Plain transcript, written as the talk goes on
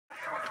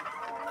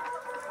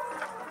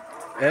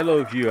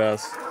Hello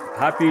viewers,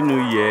 happy new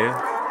year.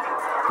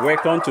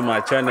 Welcome to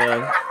my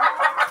channel.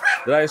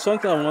 There is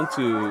something I want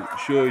to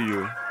show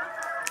you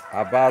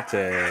about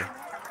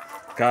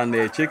can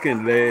a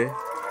chicken lay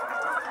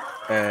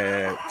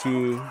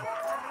two,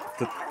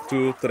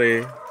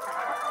 three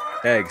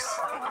eggs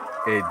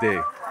a day.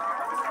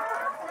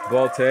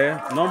 But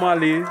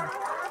normally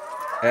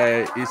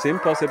it's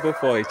impossible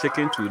for a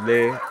chicken to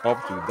lay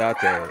up to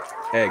that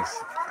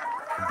eggs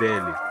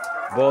daily.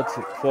 But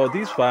for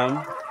this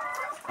farm,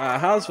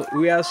 house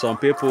where some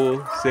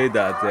people say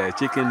that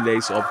chicken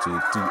lays up to 2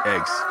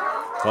 eggs,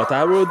 but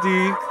I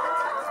already,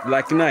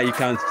 like now, you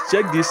can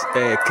check this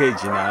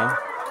cage now.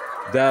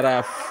 There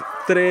are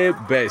 3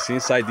 birds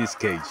inside this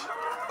cage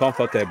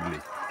comfortably.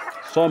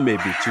 Some may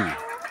be 2,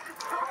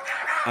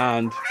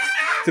 and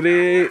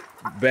 3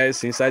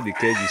 birds inside the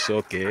cage is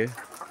okay.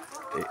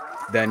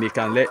 Then it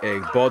can lay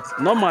eggs. But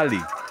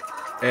normally,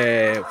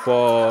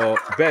 for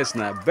birds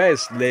now,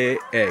 birds lay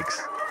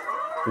eggs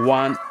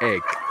 1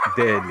 egg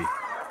daily.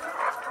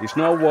 It's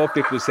not what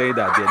people say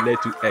that they lay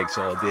 2 eggs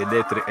or they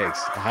lay 3 eggs.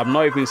 I have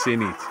not even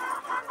seen it.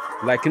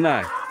 Like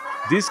now,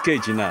 this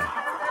cage now,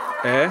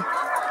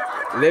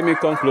 let me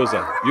come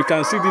closer. You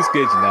can see this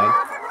cage now.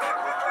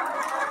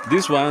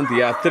 This one,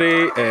 there are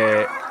 3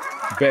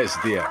 birds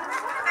there.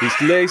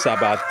 It lays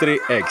about 3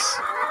 eggs.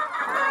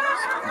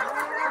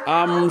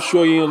 I'm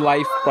showing you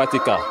live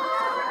practical.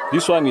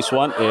 This one is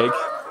 1 egg.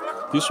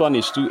 This one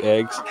is 2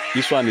 eggs.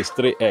 This one is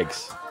 3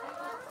 eggs.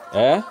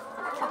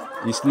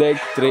 It's laid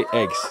 3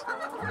 eggs.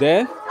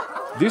 Then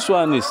this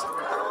one is,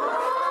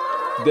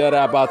 there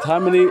are about how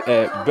many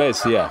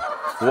birds here?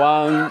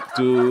 1,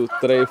 2,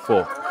 3,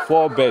 4.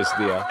 4 birds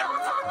there.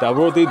 They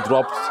already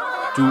dropped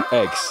 2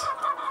 eggs.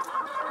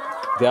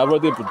 They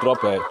already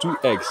dropped 2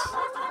 eggs.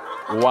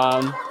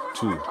 1,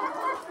 2.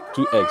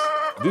 2 eggs.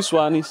 This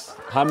one is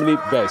how many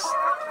birds?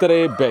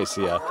 3 birds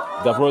here.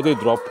 They've already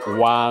dropped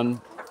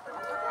 1,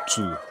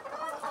 2.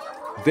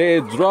 They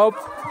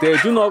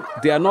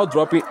are not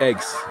dropping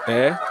eggs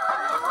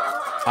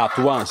at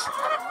once.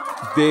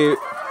 The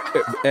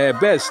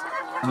birds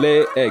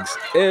lay eggs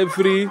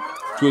every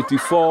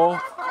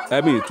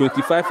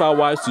 25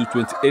 hours to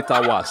 28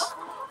 hours.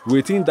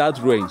 Within that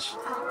range,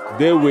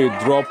 they will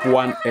drop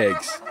 1 egg.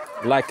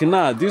 Like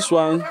now, this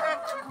one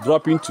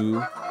dropping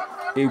 2.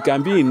 It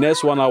can be in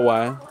next 1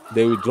 hour,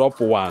 they will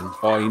drop 1,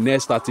 or in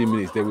next 30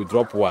 minutes, they will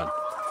drop 1,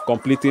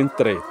 completing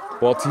 3.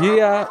 But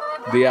here,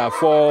 there are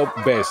 4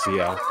 birds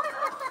here.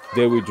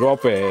 They will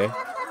drop 2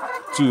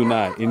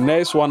 now. In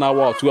next 1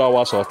 hour, or 2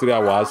 hours, or 3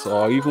 hours,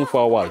 or even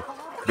 4 hours,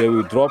 they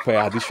will drop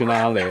an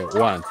additional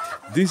 1.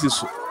 This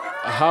is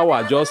how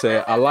I just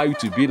allow you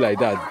to be like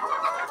that,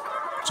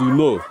 to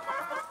know,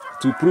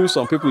 to prove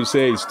some people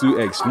say it's 2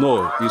 eggs.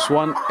 No, it's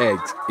 1 egg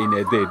in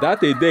a day.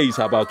 That a day is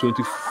about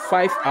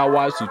 25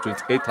 hours to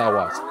 28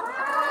 hours.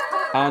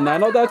 And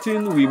another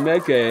thing we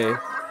make the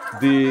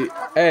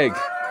egg,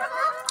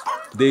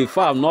 the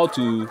farm not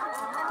to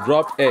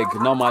drop egg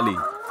normally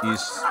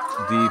is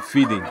the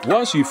feeding.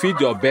 Once you feed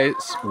your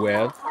birds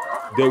well,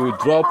 they will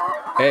drop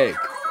egg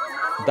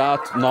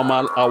that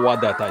normal hour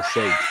that I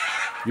said.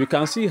 You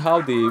can see how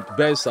the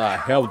birds are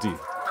healthy.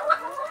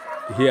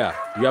 Here,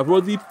 you have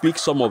already picked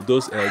some of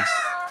those eggs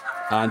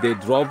and they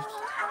dropped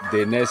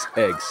the next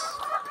eggs.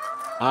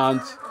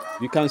 And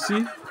you can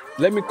see,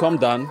 let me come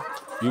down,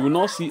 you will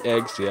not see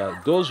eggs here.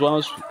 Those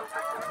ones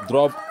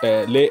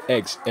lay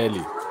eggs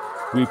early.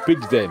 We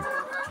picked them.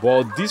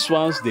 But these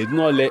ones, they do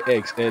not lay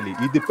eggs early.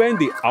 It depends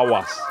the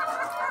hours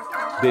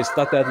they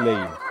started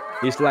laying.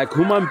 It's like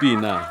human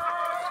being now.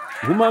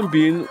 Human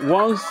being,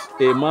 once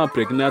a man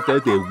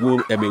impregnated a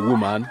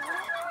woman,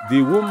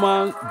 the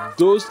woman,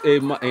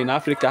 in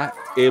Africa,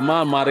 a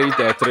man married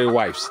 3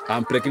 wives and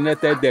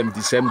impregnated them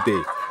the same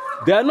day.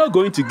 They are not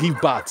going to give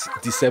birth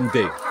the same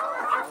day.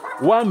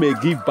 One may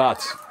give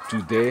birth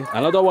today,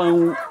 another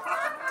one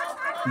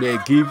may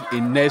give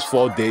in next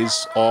 4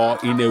 days or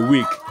in a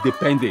week,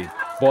 depending.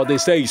 But they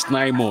say it's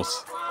 9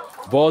 months.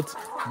 But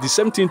the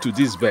same thing to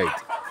this bird.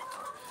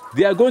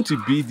 They are going to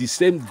be the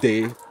same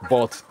day,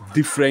 but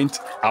different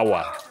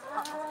hour.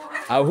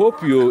 I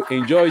hope you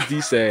enjoy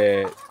this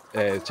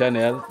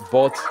channel.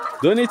 But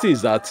the only thing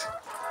is that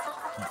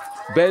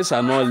birds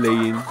are not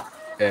laying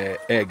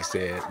eggs.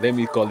 Let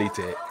me call it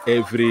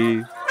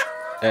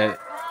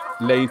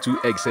laying 2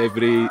 eggs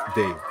every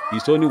day.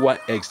 It's only 1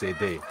 egg a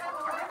day.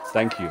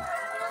 Thank you.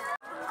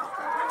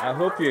 I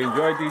hope you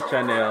enjoy this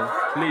channel.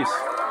 Please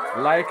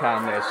like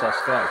and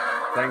subscribe.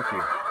 Thank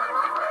you.